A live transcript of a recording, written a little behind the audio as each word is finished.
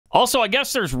Also, I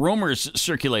guess there's rumors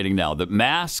circulating now that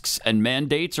masks and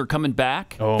mandates are coming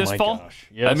back this fall. Gosh.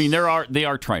 Yes. I mean, they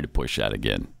are trying to push that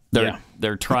again.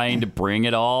 They're trying to bring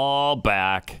it all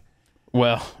back.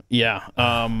 Well, yeah.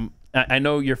 I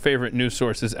know your favorite news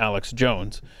source is Alex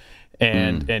Jones,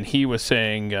 and he was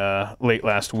saying late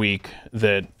last week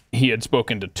that he had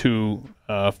spoken to 2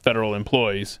 federal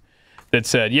employees that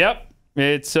said, "Yep,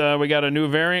 it's we got a new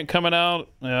variant coming out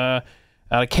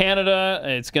of Canada.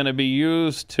 It's going to be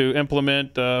used to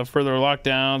implement further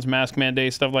lockdowns, mask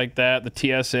mandates, stuff like that. The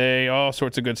TSA, all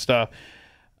sorts of good stuff."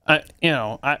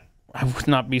 I would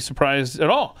not be surprised at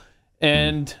all.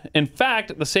 And in fact,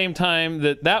 at the same time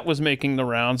that was making the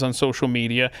rounds on social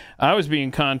media, I was being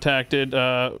contacted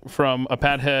from a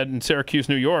pathead in Syracuse,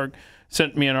 New York,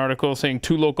 sent me an article saying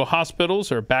 2 local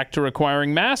hospitals are back to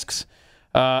requiring masks.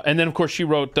 And then, of course, she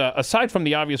wrote, aside from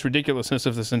the obvious ridiculousness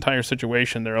of this entire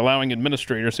situation, they're allowing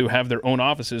administrators who have their own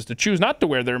offices to choose not to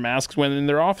wear their masks when in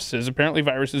their offices. Apparently,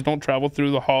 viruses don't travel through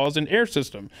the halls and air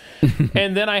system.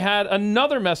 And then I had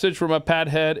another message from a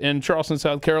padhead in Charleston,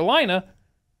 South Carolina.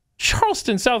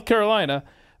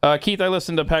 Keith, I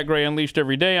listen to Pat Gray Unleashed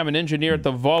every day. I'm an engineer at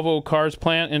the Volvo Cars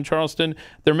plant in Charleston.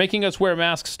 They're making us wear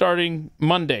masks starting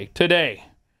Monday, today.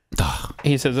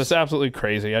 He says, it's absolutely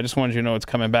crazy. I just wanted you to know it's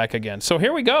coming back again. So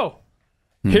here we go.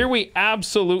 Here we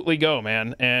absolutely go,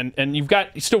 man. And you've got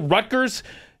still Rutgers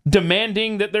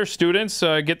demanding that their students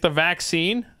get the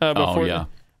vaccine before.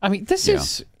 I mean, this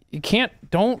is, you can't,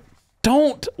 don't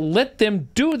let them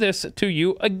do this to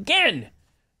you again.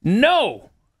 No.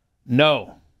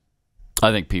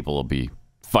 I think people will be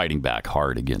fighting back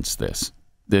hard against this.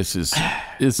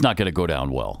 It's not going to go down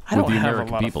well with the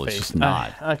American people. It's just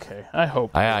not. Okay, I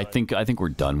hope. I think we're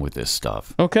done with this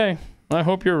stuff. Okay, I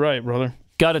hope you're right, brother.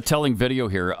 Got a telling video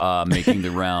here making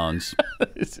the rounds.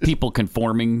 People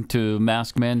conforming to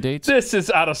mask mandates. This is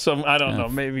out of some, I don't know,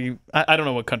 maybe, I don't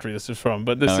know what country this is from,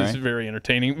 but this is very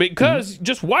entertaining because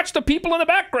just watch the people in the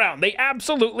background. They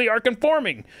absolutely are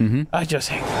conforming. I just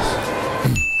hate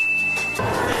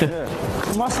this.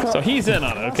 So he's in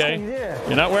on it, okay?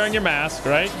 You're not wearing your mask,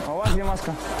 right?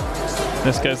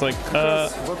 This guy's like,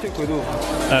 I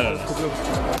don't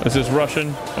know. Is this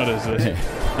Russian? What is this?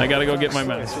 I gotta go get my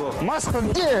mask.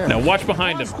 Now watch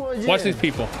behind him. Watch these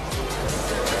people.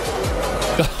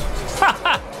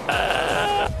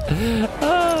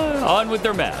 On with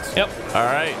their mask. Yep. All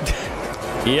right.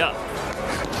 Yep.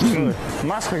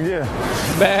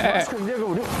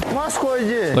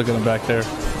 Look at him back there.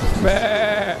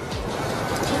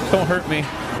 Don't hurt me.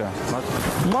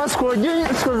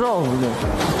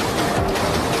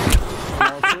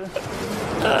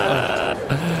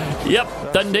 Yep.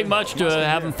 Doesn't take much to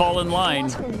have him fall in line.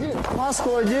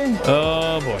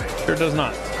 Oh boy, sure does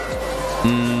not.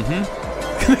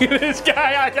 Look at this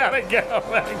guy. I gotta go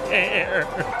back there.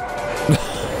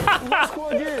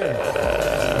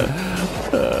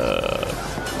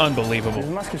 Unbelievable.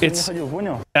 It's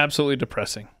absolutely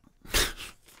depressing.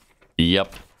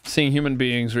 Yep. Seeing human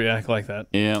beings react like that.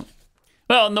 Yeah.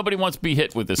 Well, nobody wants to be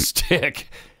hit with a stick,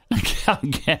 I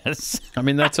guess. I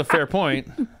mean, that's a fair point.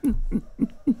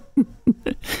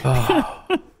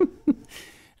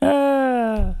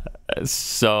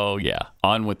 So, yeah,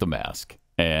 on with the mask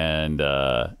and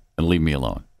leave me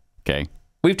alone, okay?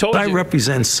 We've told you. I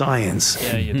represent science.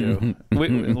 Yeah, you do.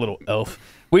 Little elf.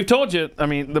 We've told you, I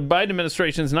mean, the Biden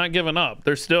administration's not giving up.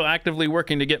 They're still actively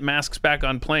working to get masks back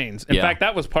on planes. In fact,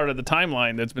 that was part of the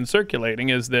timeline that's been circulating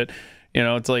is that, you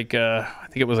know, it's like, I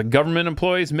think it was a government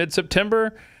employees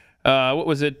mid-September. What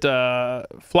was it?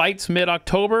 Flights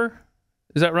mid-October.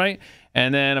 Is that right?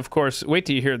 And then, of course, wait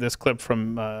till you hear this clip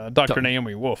from Dr.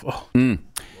 Naomi Wolf.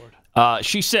 Oh,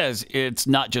 she says it's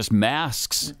not just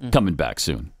masks coming back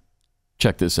soon.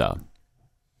 Check this out.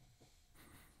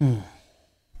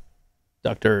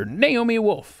 Dr. Naomi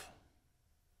Wolf.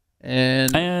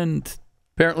 And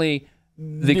apparently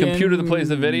the computer that plays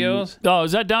the videos. Oh,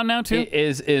 is that down now too?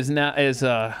 Is now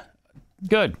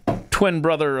good twin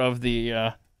brother of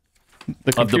the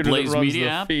computer of the Blaze that runs Media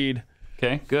the app? feed.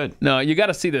 Okay, good. No, you got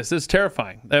to see this. This is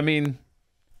terrifying. I mean,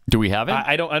 do we have it?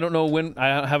 I don't know when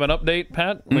I have an update,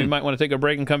 Pat. We might want to take a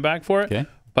break and come back for it. Okay.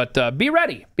 But be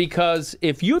ready, because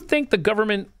if you think the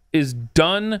government is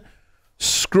done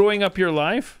screwing up your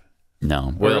life,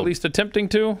 no, or at least attempting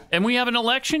to, and we have an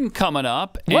election coming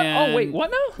up. What? And oh wait,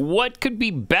 what now? What could be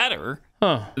better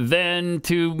than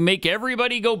to make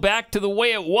everybody go back to the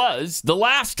way it was the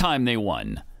last time they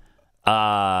won?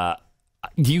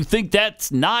 Do you think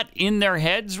that's not in their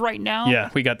heads right now?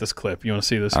 Yeah, we got this clip. You want to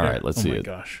see this? All right, let's see it.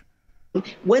 Oh my gosh.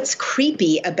 What's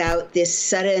creepy about this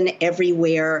sudden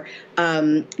everywhere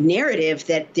narrative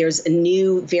that there's a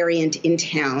new variant in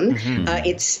town?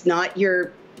 It's not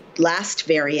your last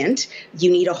variant.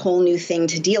 You need a whole new thing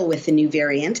to deal with the new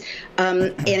variant.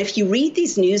 And if you read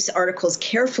these news articles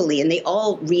carefully, and they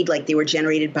all read like they were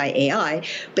generated by AI,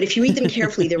 but if you read them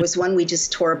carefully, there was one we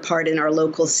just tore apart in our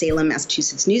local Salem,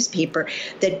 Massachusetts newspaper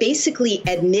that basically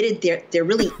admitted there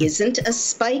really isn't a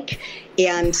spike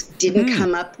and didn't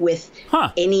come up with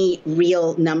any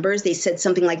real numbers. They said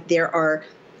something like there are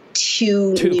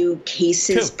two new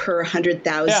cases per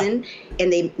 100,000,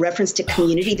 and they referenced a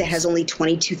community that has only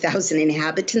 22,000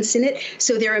 inhabitants in it.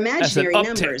 So they're imaginary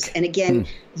numbers. And again,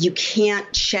 you can't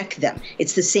check them.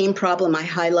 It's the same problem I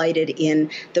highlighted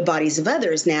in The Bodies of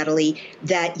Others, Natalie,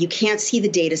 that you can't see the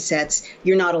data sets.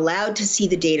 You're not allowed to see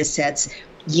the data sets.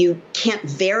 You can't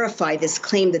verify this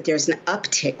claim that there's an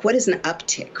uptick. What is an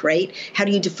uptick, right? How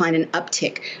do you define an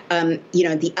uptick?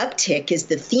 The uptick is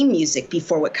the theme music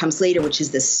before what comes later, which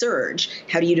is the surge.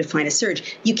 How do you define a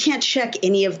surge? You can't check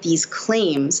any of these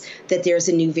claims that there's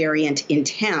a new variant in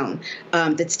town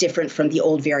that's different from the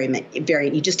old variant.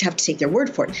 You just have to take their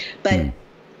word for it. But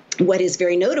what is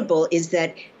very notable is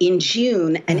that in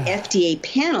June, an FDA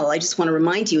panel, I just want to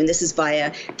remind you, and this is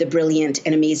via the brilliant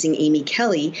and amazing Amy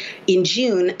Kelly, in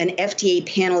June, an FDA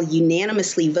panel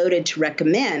unanimously voted to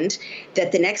recommend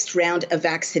that the next round of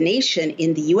vaccination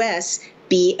in the U.S.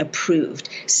 be approved.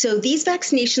 So these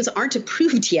vaccinations aren't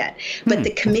approved yet, but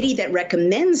the committee that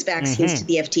recommends vaccines to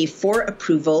the FDA for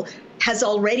approval has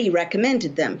already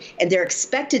recommended them, and they're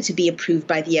expected to be approved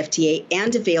by the FDA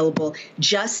and available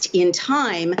just in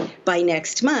time by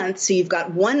next month. So you've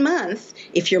got 1 month,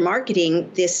 if you're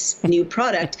marketing this new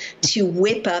product, to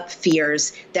whip up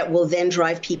fears that will then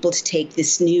drive people to take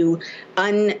this new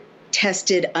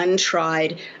untested,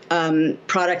 untried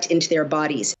product into their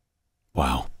bodies.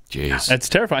 Wow. Jeez. That's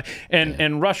terrifying.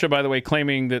 And Russia, by the way,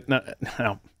 claiming that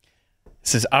now,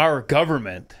 this is our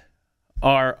government,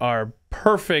 our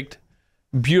perfect,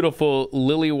 beautiful,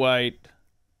 lily white,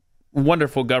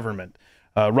 wonderful government.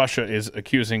 Russia is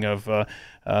accusing of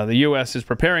the U.S. is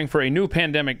preparing for a new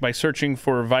pandemic by searching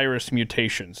for virus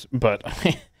mutations. But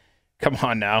come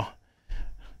on now.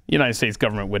 The United States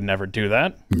government would never do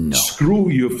that. No. Screw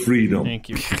your freedom. Thank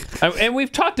you. And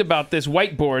we've talked about this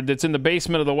whiteboard that's in the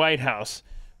basement of the White House,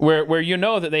 where you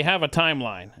know that they have a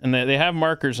timeline and they have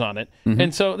markers on it.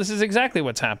 And so this is exactly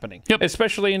what's happening. Yep.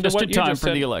 Especially in just what in you time just for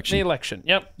said, the election. The election.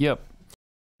 Yep. Yep.